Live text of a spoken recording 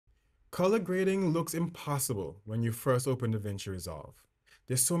Color grading looks impossible when you first open DaVinci Resolve.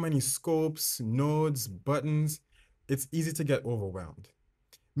 There's so many scopes, nodes, buttons, it's easy to get overwhelmed.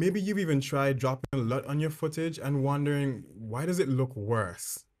 Maybe you've even tried dropping a LUT on your footage and wondering, why does it look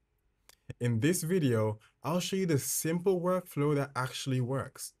worse? In this video, I'll show you the simple workflow that actually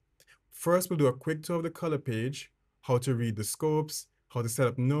works. First, we'll do a quick tour of the color page, how to read the scopes, how to set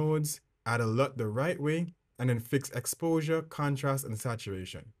up nodes, add a LUT the right way, and then fix exposure, contrast, and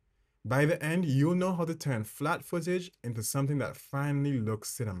saturation. By the end, you'll know how to turn flat footage into something that finally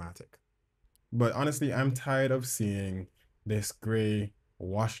looks cinematic. But honestly, I'm tired of seeing this gray,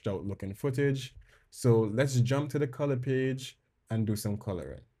 washed out looking footage. So let's jump to the color page and do some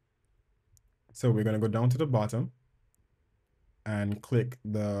coloring. So we're going to go down to the bottom and click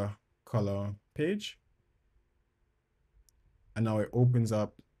the color page. And now it opens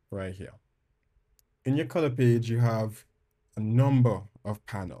up right here. In your color page, you have a number of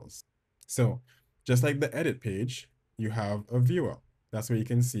panels. So just like the edit page, you have a viewer. That's where you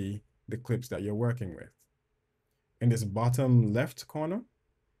can see the clips that you're working with. In this bottom left corner,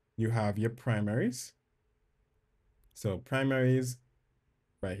 you have your primaries. So primaries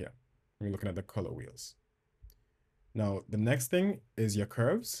right here. We're looking at the color wheels. Now, the next thing is your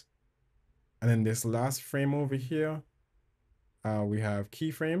curves. And then this last frame over here, we have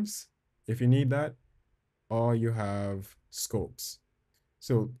keyframes if you need that, or you have scopes.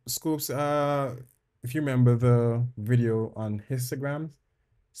 So scopes, if you remember the video on histograms,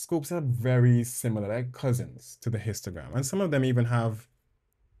 scopes are very similar, like cousins to the histogram. And some of them even have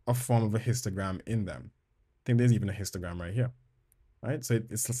a form of a histogram in them. I think there's even a histogram right here, right? So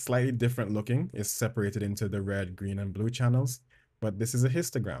it's a slightly different looking. It's separated into the red, green, and blue channels. But this is a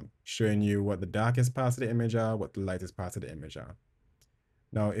histogram showing you what the darkest parts of the image are, what the lightest parts of the image are.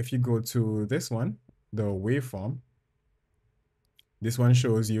 Now, if you go to this one, the waveform, this one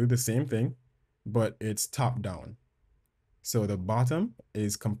shows you the same thing, but it's top down. So the bottom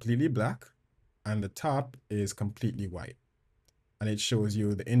is completely black and the top is completely white. And it shows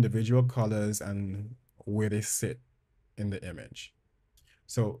you the individual colors and where they sit in the image.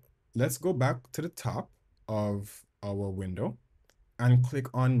 So let's go back to the top of our window and click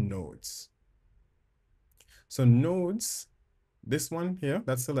on nodes. So nodes, this one here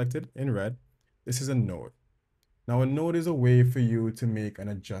that's selected in red, this is a node. Now a node is a way for you to make an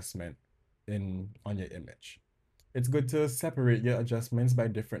adjustment on your image. It's good to separate your adjustments by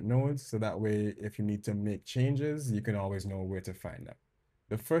different nodes so that way if you need to make changes, you can always know where to find them.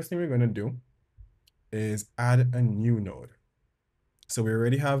 The first thing we're going to do is add a new node. So we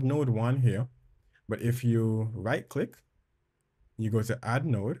already have node 1 here, but if you right click, you go to add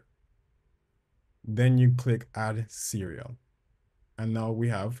node, then you click add serial. And now we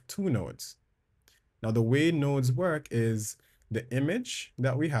have 2 nodes. Now the way nodes work is the image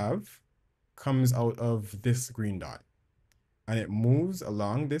that we have comes out of this green dot and it moves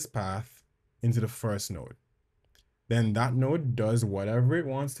along this path into the first node. Then that node does whatever it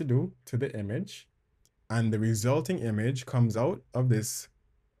wants to do to the image, and the resulting image comes out of this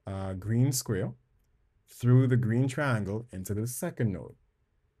green square through the green triangle into the second node.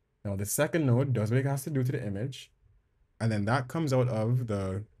 Now the second node does what it has to do to the image, and then that comes out of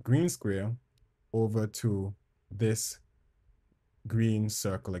the green square over to this green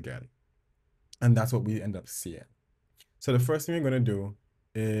circle again. And that's what we end up seeing. So the first thing we're going to do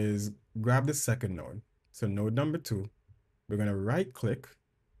is grab the second node. So node number 2, we're going to right click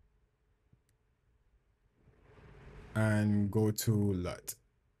and go to LUT.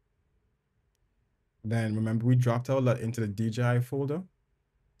 Then remember we dropped our LUT into the DJI folder.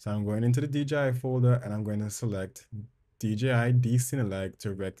 So I'm going into the DJI folder and I'm going to select DJI D-Cineleg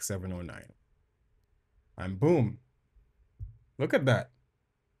to Rec 709. And boom, look at that.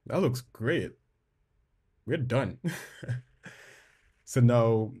 That looks great. We're done. So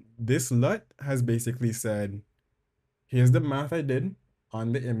now this LUT has basically said, here's the math I did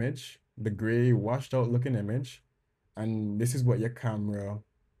on the image, the gray washed out looking image, and this is what your camera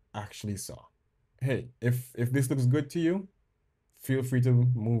actually saw. Hey, if this looks good to you, feel free to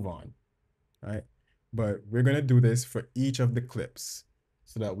move on, right? But we're gonna do this for each of the clips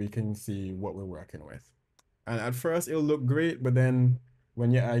so that we can see what we're working with. And at first it'll look great, but then when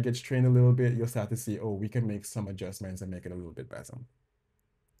your eye gets trained a little bit, you'll start to see, oh, we can make some adjustments and make it a little bit better.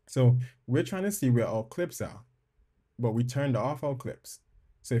 So we're trying to see where our clips are, but we turned off our clips.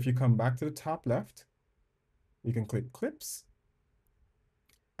 So if you come back to the top left, you can click clips,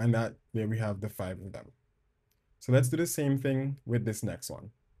 and there we have the 5 of them. So let's do the same thing with this next one.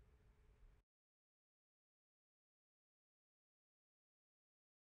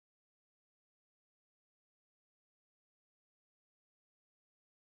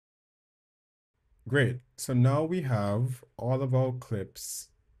 Great. So now we have all of our clips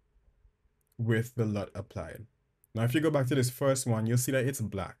with the LUT applied. Now, if you go back to this first one, you'll see that it's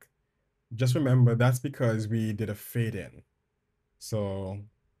black. Just remember that's because we did a fade in. So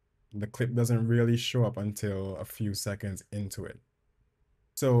the clip doesn't really show up until a few seconds into it.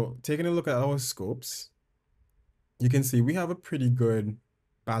 So taking a look at our scopes, you can see we have a pretty good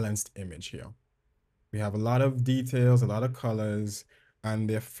balanced image here. We have a lot of details, a lot of colors, and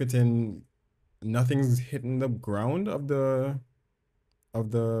they're fitting, nothing's hitting the ground of the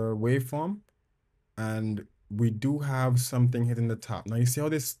waveform. And we do have something hitting the top. Now you see how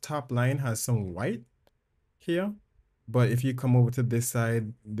this top line has some white here, but if you come over to this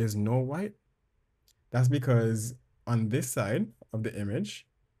side, there's no white. That's because on this side of the image,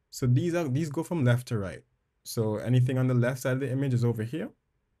 so these go from left to right. So anything on the left side of the image is over here.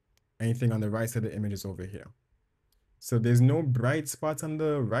 Anything on the right side of the image is over here. So there's no bright spots on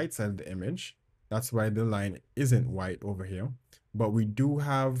the right side of the image. That's why the line isn't white over here. But we do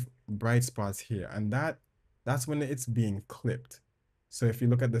have bright spots here, and that's when it's being clipped. So if you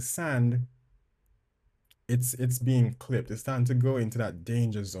look at the sand, it's being clipped. It's starting to go into that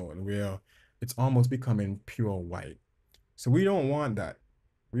danger zone where it's almost becoming pure white. So we don't want that.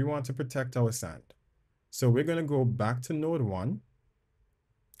 We want to protect our sand. So we're going to go back to node 1,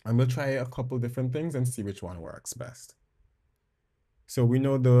 and we'll try a couple different things and see which one works best. So we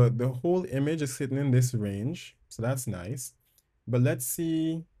know the whole image is sitting in this range, so that's nice. But let's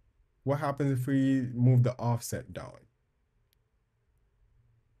see what happens if we move the offset down.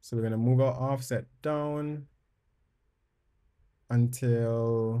 So we're going to move our offset down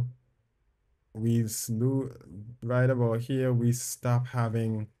until we slew right about here, we stop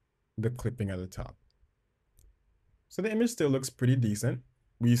having the clipping at the top. So the image still looks pretty decent.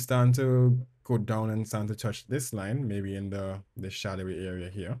 We start to go down and start to touch this line, maybe in the shadowy area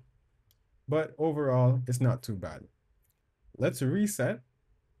here. But overall, it's not too bad. Let's reset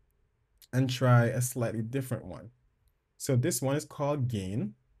and try a slightly different one. So this one is called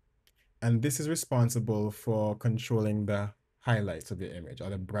gain, and this is responsible for controlling the highlights of the image, or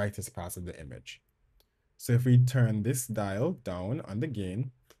the brightest parts of the image. So if we turn this dial down on the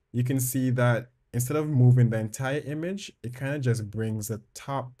gain, you can see that instead of moving the entire image, it kind of just brings the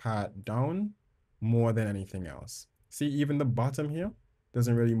top part down more than anything else. See, even the bottom here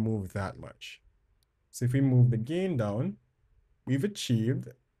doesn't really move that much. So if we move the gain down, we've achieved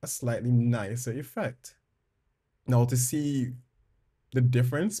a slightly nicer effect. Now, to see the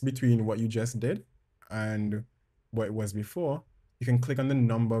difference between what you just did and what it was before, you can click on the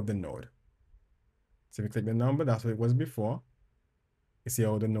number of the node. So if you click the number, that's what it was before. You see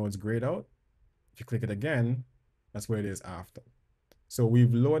how the node's grayed out? If you click it again, that's where it is after. So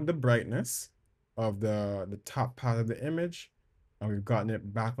we've lowered the brightness of the top part of the image, and we've gotten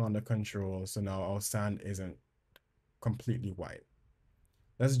it back under control. So now our sand isn't completely white.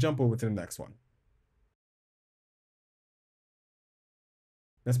 Let's jump over to the next one.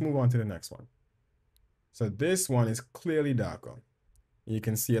 Let's move on to the next one. So this one is clearly darker. You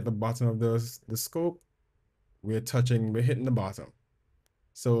can see at the bottom of the scope, we're hitting the bottom.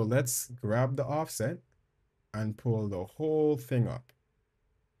 So let's grab the offset and pull the whole thing up.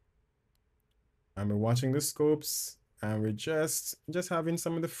 And we're watching the scopes, and we're just having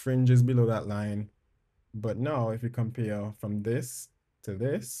some of the fringes below that line. But now if you compare from this to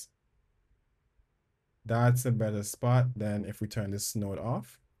this, that's a better spot than if we turn this node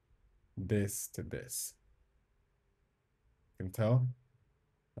off, this to this. You can tell,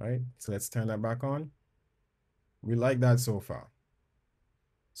 right? So let's turn that back on. We like that so far.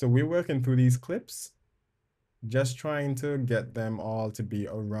 So we're working through these clips, just trying to get them all to be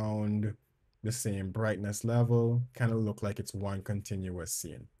around the same brightness level, kind of look like it's one continuous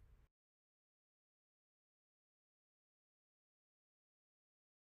scene.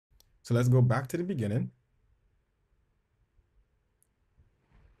 So let's go back to the beginning.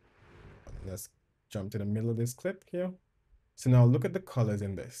 Let's jump to the middle of this clip here. So now look at the colors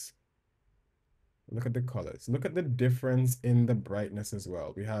in this. Look at the colors. Look at the difference in the brightness as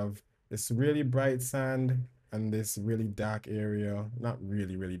well. We have this really bright sand and this really dark area. Not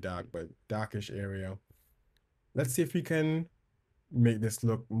really, really dark, but darkish area. Let's see if we can make this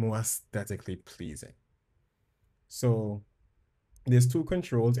look more aesthetically pleasing. So there's two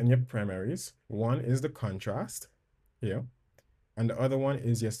controls in your primaries. One is the contrast here, and the other one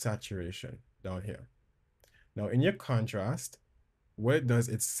is your saturation down here. Now in your contrast, what it does,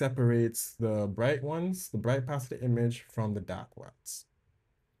 it separates the bright ones, the bright parts of the image from the dark ones.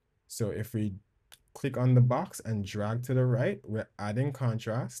 So if we click on the box and drag to the right, we're adding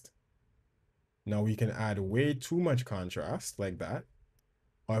contrast. Now we can add way too much contrast like that,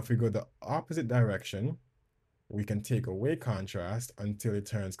 Or if we go the opposite direction, we can take away contrast until it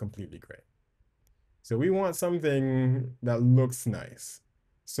turns completely gray. So we want something that looks nice.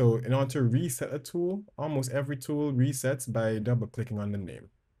 So in order to reset a tool, almost every tool resets by double clicking on the name.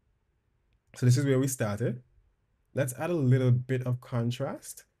 So this is where we started. Let's add a little bit of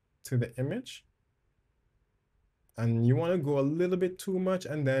contrast to the image. And you want to go a little bit too much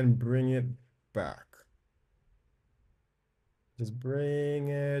and then bring it back. Just bring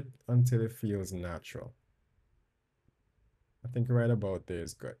it until it feels natural. I think right about there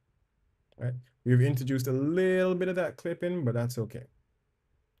is good. Right? We've introduced a little bit of that clipping, but that's okay.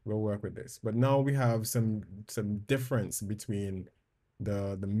 We'll work with this. But now we have some difference between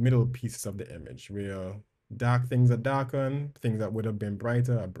the middle pieces of the image, where dark things are darkened, things that would have been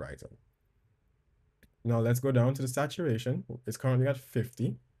brighter are brighter. Now let's go down to the saturation. It's currently at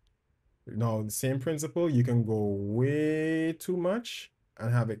 50. Now, the same principle, you can go way too much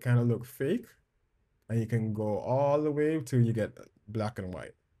and have it kind of look fake. And you can go all the way till you get black and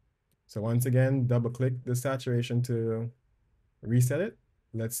white. So once again, double click the saturation to reset it.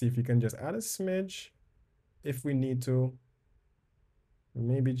 Let's see if you can just add a smidge if we need to.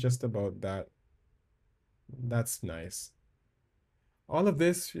 Maybe just about that. That's nice. All of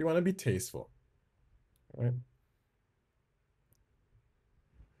this, you want to be tasteful, right?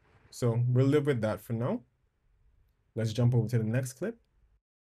 So we'll live with that for now. Let's jump over to the next clip.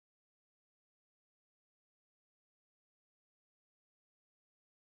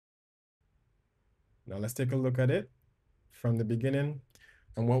 Now let's take a look at it from the beginning.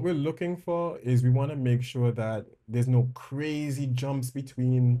 And what we're looking for is we want to make sure that there's no crazy jumps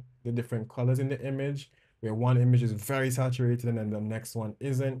between the different colors in the image, where one image is very saturated and then the next one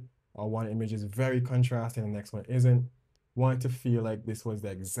isn't, or one image is very contrasting and the next one isn't. Want to feel like this was the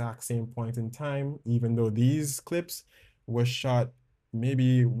exact same point in time, even though these clips were shot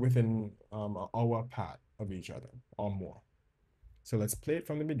maybe within an hour apart of each other or more. So let's play it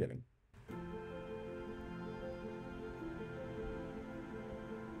from the beginning.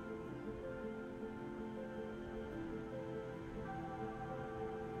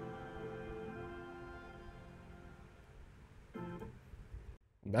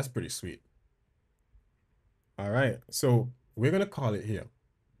 That's pretty sweet. All right, so we're gonna call it here.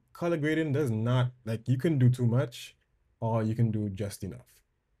 Color grading does not, like, you can do too much or you can do just enough.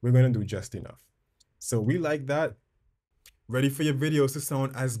 We're gonna do just enough. So we like that. Ready for your videos to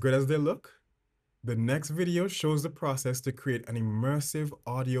sound as good as they look? The next video shows the process to create an immersive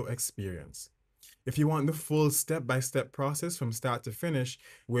audio experience. If you want the full step-by-step process from start to finish,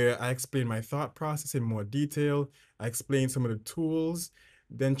 where I explain my thought process in more detail, I explain some of the tools,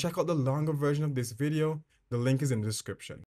 then check out the longer version of this video. The link is in the description.